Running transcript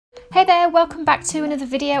Hey there, welcome back to another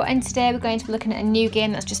video, and today we're going to be looking at a new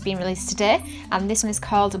game that's just been released today, and this one is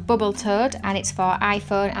called Bubble Toad, and it's for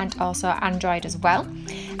iPhone and also Android as well.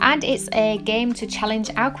 And it's a game to challenge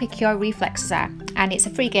how quick your reflexes are, and it's a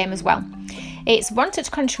free game as well. It's one touch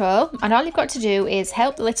control, and all you've got to do is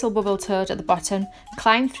help the little bubble toad at the bottom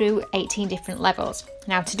climb through 18 different levels.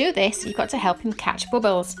 Now to do this, you've got to help him catch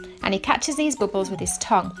bubbles, and he catches these bubbles with his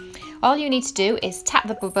tongue. All you need to do is tap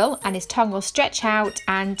the bubble and his tongue will stretch out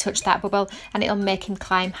and touch that bubble, and it'll make him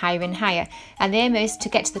climb higher and higher. And the aim is to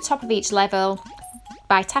get to the top of each level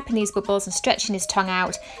by tapping these bubbles and stretching his tongue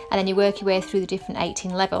out, and then you work your way through the different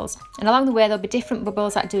 18 levels. And along the way there'll be different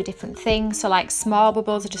bubbles that do different things, so like small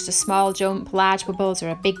bubbles are just a small jump, large bubbles are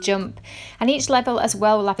a big jump, and each level as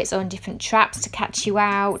well will have its own different traps to catch you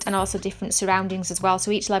out, and also different surroundings as well,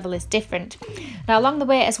 so each level is different. Now along the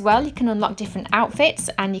way as well you can unlock different outfits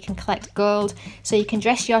and you can collect gold, so you can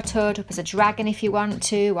dress your toad up as a dragon if you want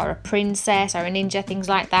to, or a princess or a ninja, things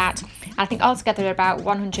like that. And I think altogether about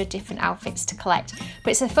 100 different outfits to collect.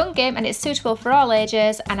 But it's a fun game and it's suitable for all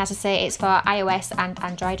ages, and as I say, it's for iOS and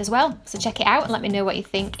Android as well. So check it out and let me know what you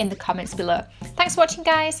think in the comments below. Thanks for watching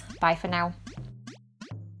guys, bye for now.